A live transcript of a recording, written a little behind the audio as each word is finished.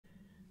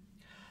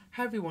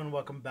Hi everyone,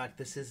 welcome back.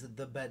 This is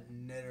the Bed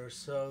Knitter.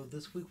 So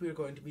this week we are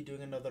going to be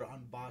doing another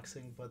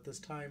unboxing, but this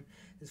time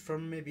is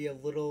from maybe a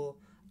little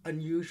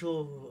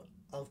unusual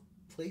of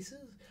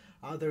places.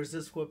 There's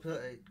this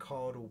website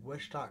called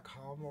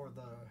Wish.com, or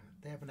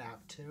they have an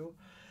app too.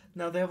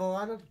 Now they have a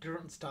lot of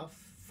different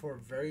stuff for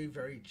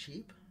very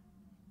cheap,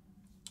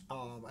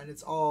 and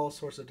it's all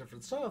sorts of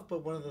different stuff.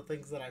 But one of the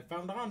things that I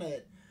found on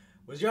it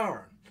was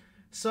yarn.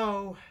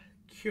 So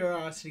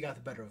curiosity got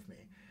the better of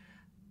me.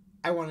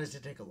 I wanted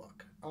to take a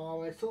look.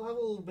 I still have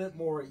a little bit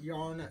more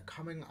yarn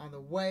coming on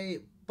the way,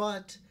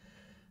 but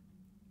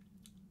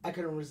I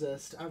couldn't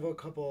resist. I have a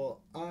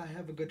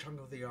good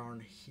chunk of the yarn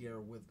here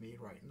with me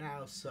right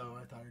now, so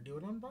I thought I'd do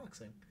an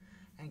unboxing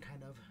and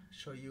kind of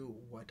show you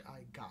what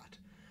I got.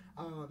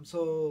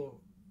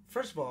 So,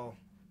 first of all,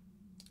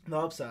 on the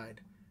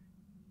upside,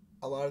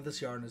 a lot of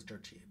this yarn is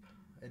dirt cheap.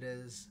 It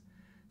is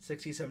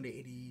 60, 70,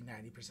 80,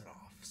 90%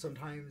 off.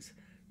 Sometimes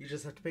you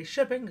just have to pay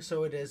shipping,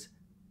 so it is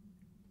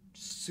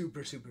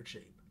super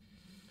cheap.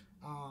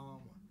 Um,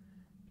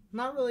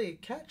 Not really a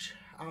catch,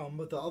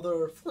 but the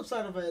other flip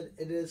side of it,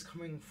 it is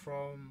coming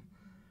from,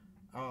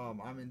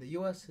 I'm in the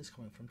US, it's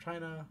coming from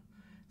China.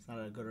 It's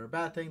not a good or a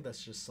bad thing,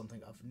 that's just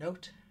something of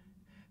note.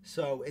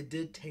 So it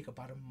did take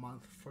about a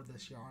month for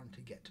this yarn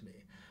to get to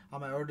me.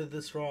 I ordered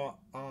this raw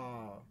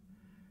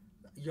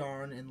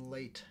yarn in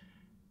late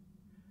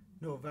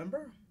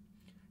November,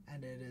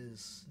 and it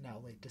is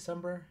now late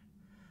December,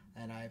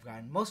 and I've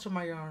gotten most of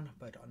my yarn,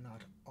 but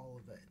not all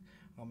of it.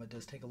 It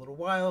does take a little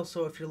while,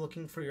 so if you're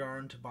looking for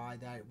yarn to buy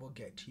that will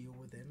get to you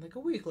within like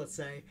a week, let's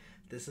say,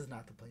 this is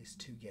not the place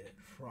to get it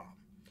from.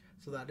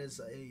 So that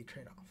is a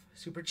trade-off.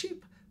 Super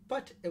cheap,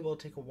 but it will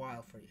take a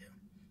while for you.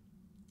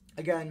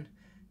 Again,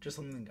 just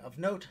something of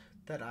note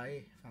that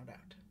I found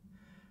out.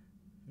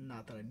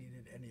 Not that I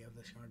needed any of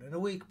this yarn in a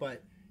week,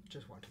 but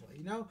just want to let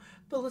you know.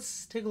 But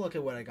let's take a look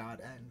at what I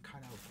got and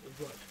kind of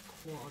what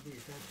quality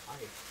that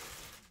I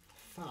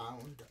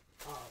found.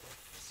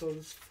 So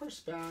this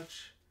first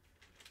batch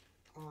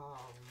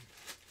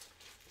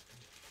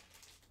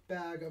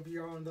bag of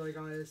yarn that I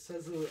got, it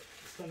says I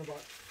spent about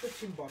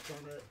 $15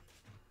 on it.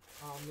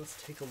 Let's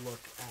take a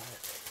look at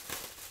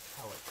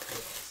how it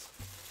feels.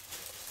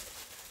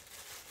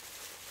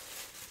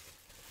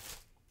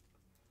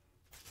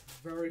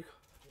 Very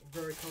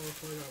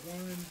colorful. I got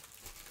 1,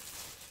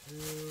 2,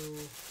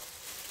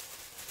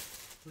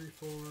 3,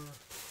 4,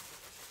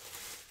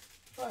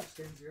 5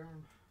 strands of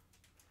yarn.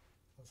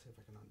 Let's see if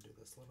I can undo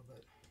this a little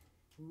bit.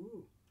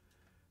 Ooh.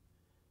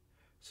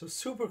 So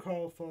super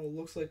colorful,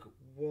 looks like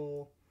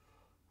wool.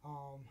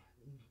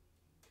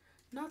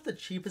 Not the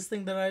cheapest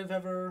thing that I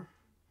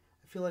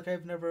feel like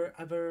I've never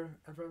ever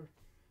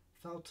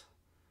felt.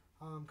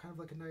 Kind of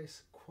like a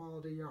nice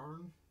quality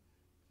yarn.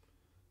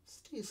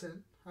 It's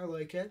decent. I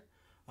like it.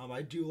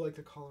 I do like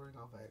the coloring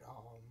of it.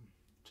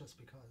 Just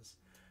because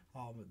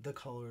the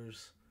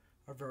colors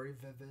are very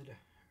vivid,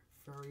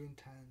 very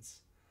intense,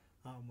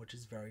 which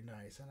is very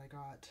nice. And I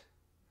got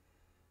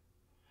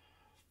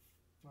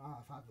 5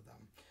 of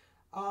them.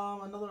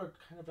 Another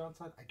kind of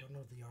downside, I don't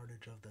know the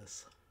yardage of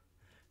this.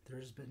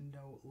 There's been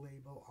no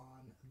label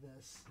on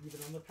this.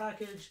 Even on the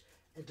package,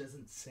 it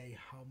doesn't say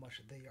how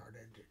much the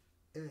yardage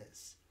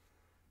is.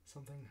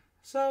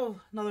 So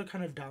another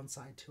kind of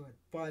downside to it,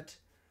 but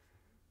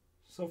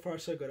so far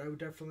so good. I would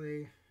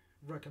definitely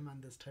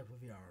recommend this type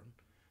of yarn.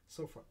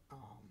 So far,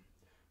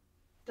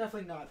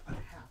 definitely not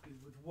unhappy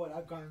with what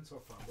I've gotten so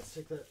far. Let's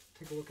take a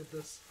look at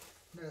this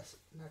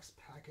next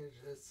package.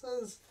 It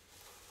says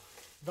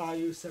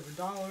value $7.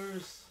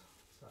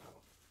 So,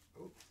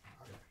 okay.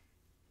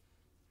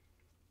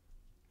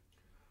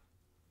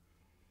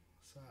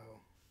 So,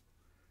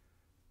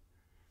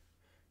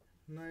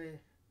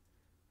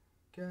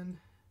 again,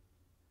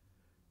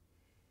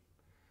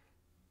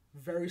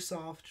 very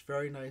soft,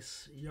 very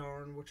nice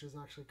yarn, which is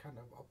actually kind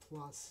of a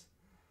plus.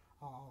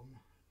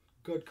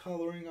 Good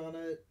coloring on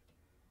it.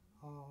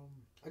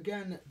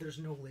 Again, there's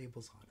no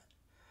labels on it.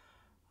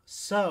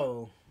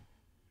 So,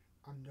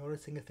 I'm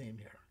noticing a theme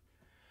here,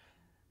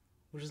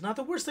 which is not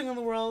the worst thing in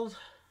the world,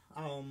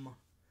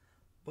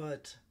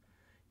 but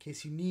in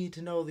case you need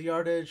to know the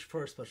yardage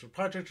for a special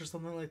project or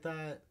something like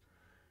that,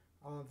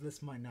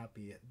 this might not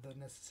be the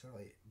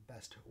necessarily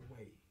best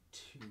way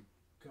to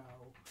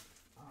go.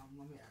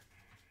 Let me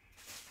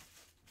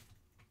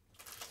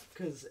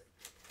because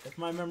if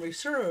my memory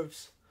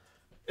serves,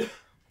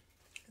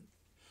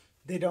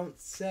 they don't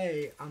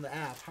say on the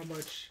app how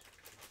much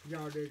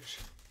yardage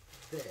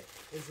that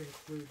is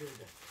included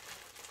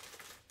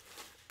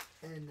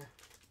in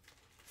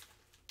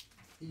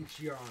each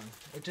yarn.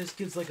 It just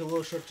gives like a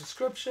little short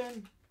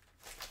description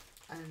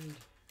and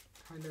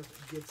kind of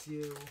gives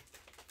you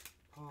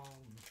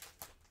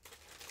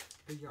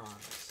the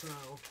yarn. So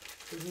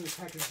this is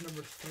package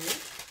number 3.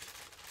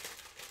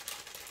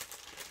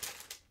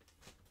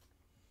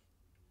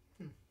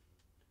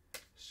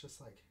 It's just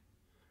like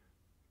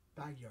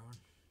bag yarn.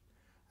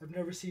 I've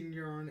never seen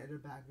yarn in a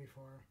bag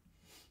before.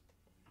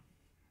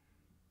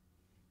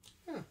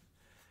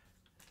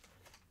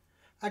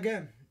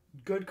 Again,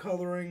 good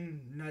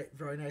coloring,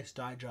 very nice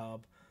dye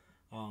job.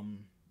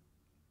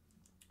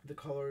 The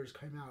colors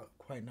came out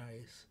quite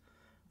nice.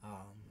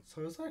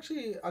 So it's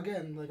actually,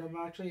 again, like, I'm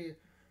actually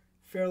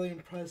fairly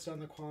impressed on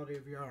the quality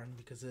of yarn,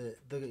 because it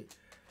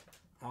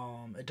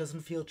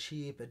doesn't feel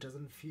cheap, it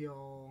doesn't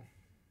feel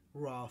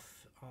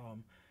rough,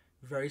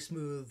 very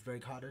smooth, very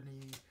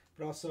cottony,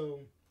 but also,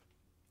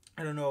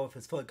 I don't know if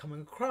it's fully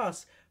coming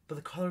across, but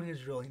the coloring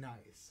is really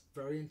nice,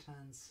 very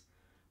intense.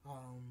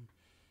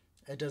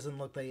 It doesn't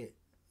look they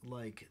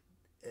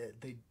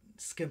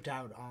skimped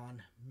out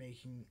on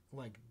making,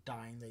 like,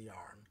 dyeing the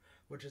yarn,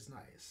 which is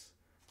nice.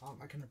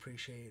 I can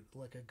appreciate,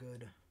 like, a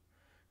good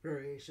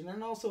variation,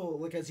 and also,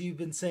 like, as you've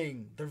been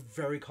saying, they're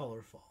very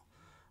colorful,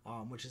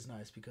 which is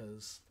nice,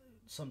 because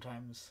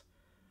sometimes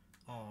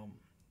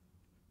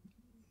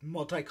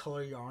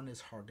multicolor yarn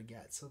is hard to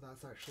get, so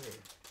that's actually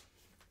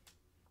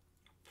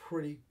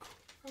pretty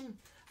cool.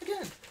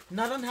 Again,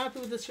 not unhappy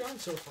with this yarn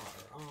so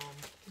far.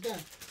 Again,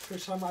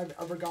 first time I've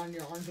ever gotten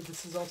yarn, but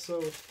this is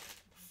also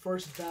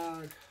first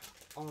bag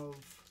of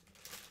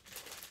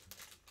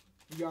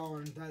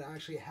yarn that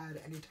actually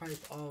had any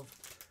type of,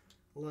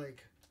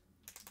 like,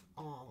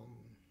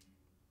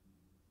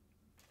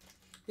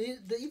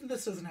 even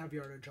this doesn't have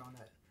yardage on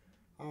it.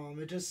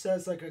 It just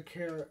says, like, a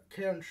care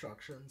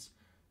instructions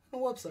on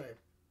a website,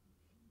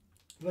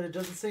 but it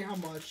doesn't say how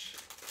much.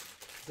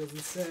 It doesn't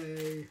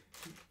say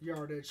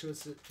yardage, so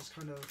it's just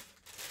kind of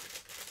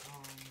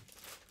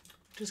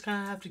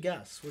have to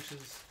guess, which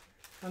is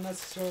not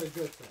necessarily a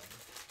good thing.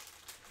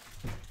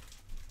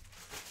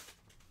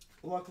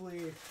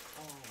 Luckily,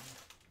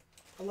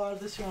 a lot of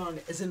this yarn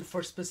isn't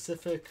for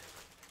specific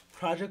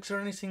projects or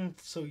anything,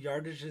 so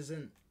yardage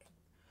isn't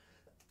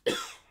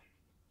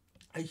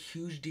a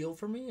huge deal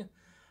for me.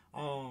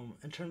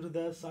 In terms of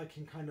this, I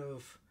can kind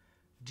of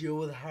deal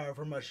with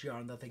however much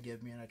yarn that they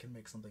give me, and I can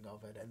make something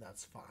of it, and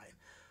that's fine.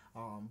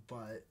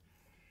 But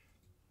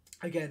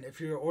again, if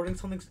you're ordering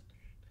something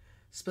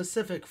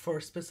specific for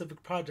a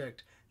specific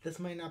project, this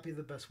might not be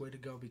the best way to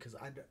go, because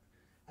I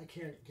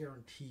can't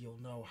guarantee you'll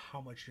know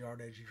how much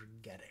yardage you're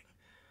getting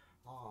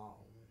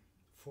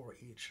for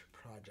each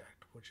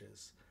project, which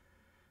is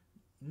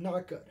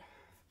not good.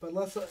 But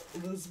this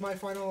is my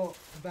final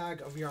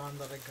bag of yarn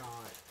that I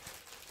got.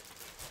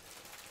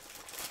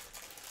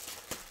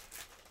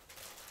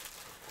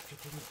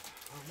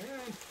 Oh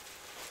man,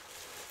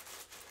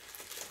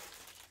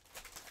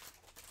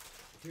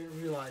 I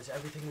didn't realize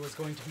everything was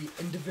going to be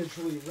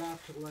individually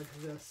wrapped like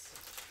this.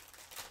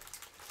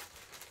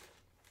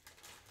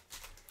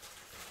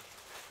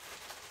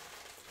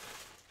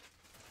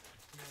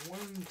 Now,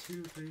 1,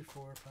 2, 3,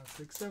 4, 5,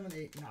 6, 7,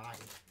 8, 9.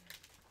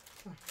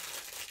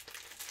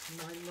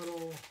 9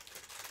 little.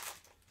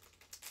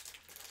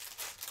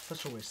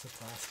 Such a waste of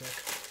plastic.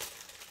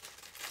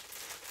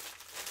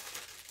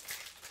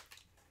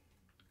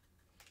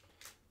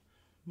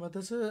 But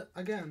this is,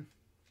 again,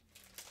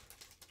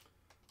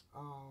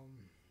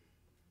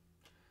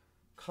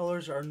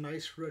 colors are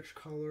nice, rich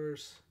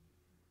colors.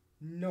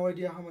 No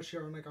idea how much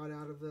yarn I got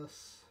out of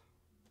this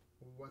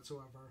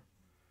whatsoever.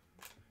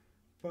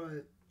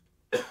 But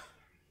it's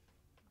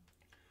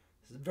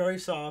very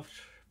soft,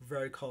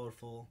 very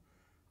colorful.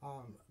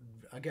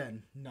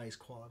 Again, nice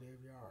quality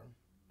of yarn.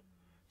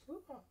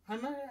 So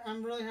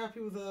I'm really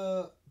happy with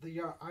the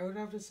yarn. I would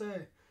have to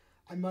say,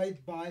 I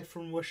might buy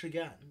from Wish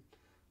again.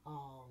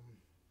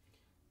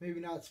 Maybe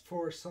not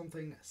for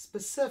something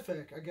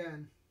specific,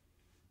 again,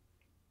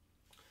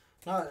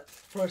 not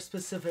for a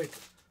specific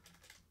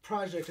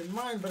project in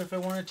mind, but if I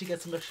wanted to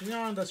get some extra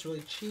yarn that's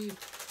really cheap,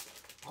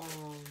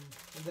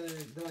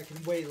 then I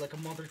can wait like a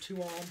month or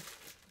two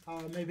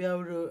on, maybe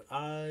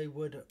I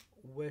would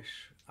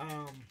wish,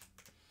 I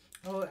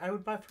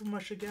would buy from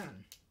Wish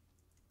again.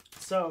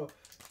 So,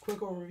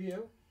 quick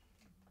overview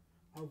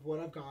of what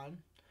I've gotten.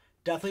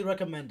 Definitely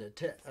recommend it.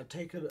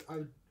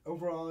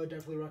 Overall, I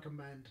definitely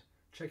recommend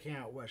checking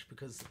out Wish,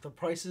 because the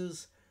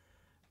prices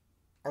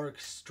are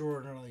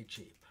extraordinarily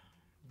cheap.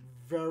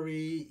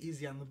 Very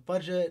easy on the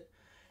budget.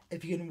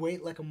 If you can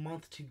wait like a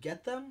month to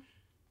get them,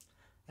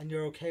 and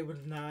you're okay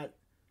with not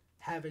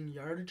having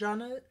yardage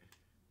on it,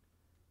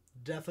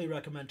 definitely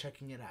recommend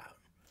checking it out.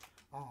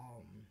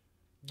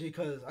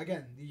 Because,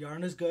 again, the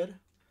yarn is good.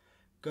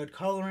 Good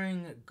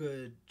coloring,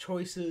 good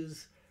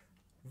choices,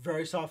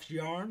 very soft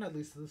yarn, at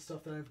least the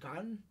stuff that I've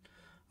gotten.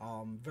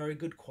 Very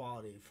good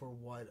quality for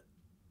what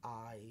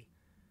I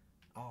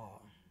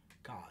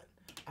got.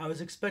 I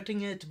was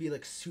expecting it to be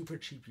like super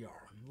cheap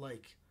yarn,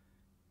 like,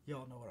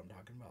 y'all know what I'm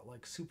talking about,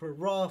 like super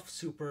rough,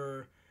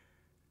 super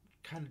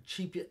kind of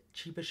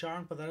cheapish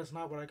yarn, but that is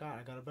not what I got.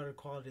 I got a better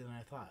quality than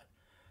I thought.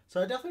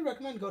 So I definitely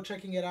recommend go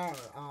checking it out.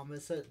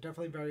 It's a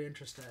definitely very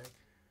interesting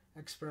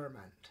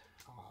experiment.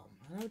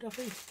 And I would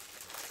definitely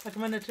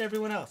recommend it to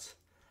everyone else.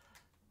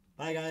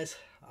 Bye guys.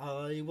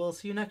 I will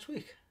see you next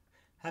week.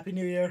 Happy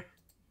New Year.